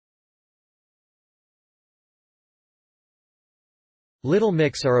Little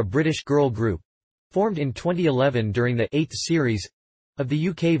Mix are a British girl group, formed in 2011 during the 8th series of the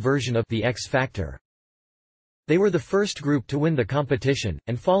UK version of The X Factor. They were the first group to win the competition,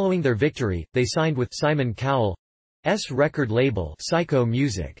 and following their victory, they signed with Simon Cowell's record label Syco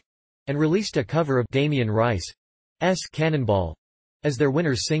Music, and released a cover of Damien Rice's Cannonball as their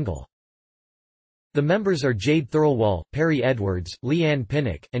winner's single. The members are Jade Thirlwall, Perrie Edwards, Leigh-Anne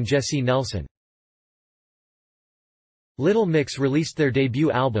Pinnock, and Jesy Nelson. Little Mix released their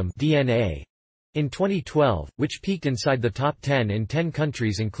debut album DNA in 2012, which peaked inside the top 10 in 10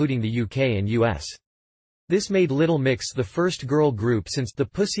 countries including the UK and US. This made Little Mix the first girl group since the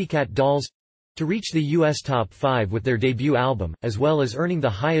Pussycat Dolls to reach the US top 5 with their debut album, as well as earning the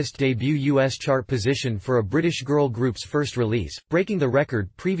highest debut US chart position for a British girl group's first release, breaking the record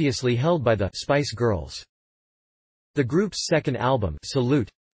previously held by the Spice Girls. The group's second album, Salute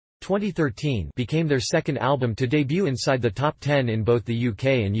 2013, became their second album to debut inside the top 10 in both the UK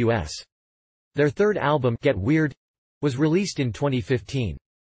and US. Their third album, Get Weird, was released in 2015.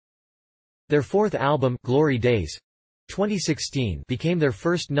 Their fourth album, Glory Days 2016, became their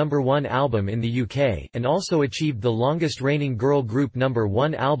first #1 album in the UK, and also achieved the longest reigning girl group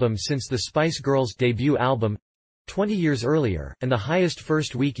 #1 album since the Spice Girls' debut album 20 years earlier, and the highest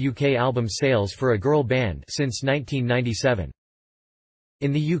first-week UK album sales for a girl band since 1997.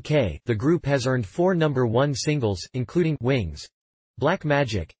 In the UK, the group has earned 4 #1 singles, including Wings, Black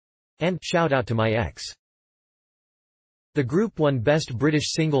Magic, and Shout Out to My Ex. The group won Best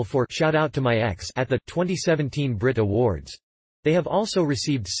British Single for Shout Out to My Ex at the 2017 Brit Awards. They have also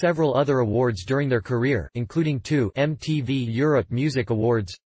received several other awards during their career, including 2 MTV Europe Music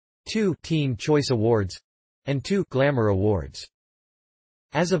Awards, 2 Teen Choice Awards, and 2 Glamour Awards.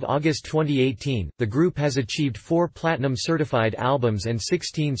 As of August 2018, the group has achieved 4 platinum certified albums and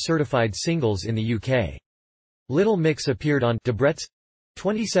 16 certified singles in the UK. Little Mix appeared on Debrett's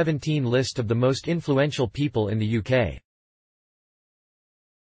 2017 list of the most influential people in the UK.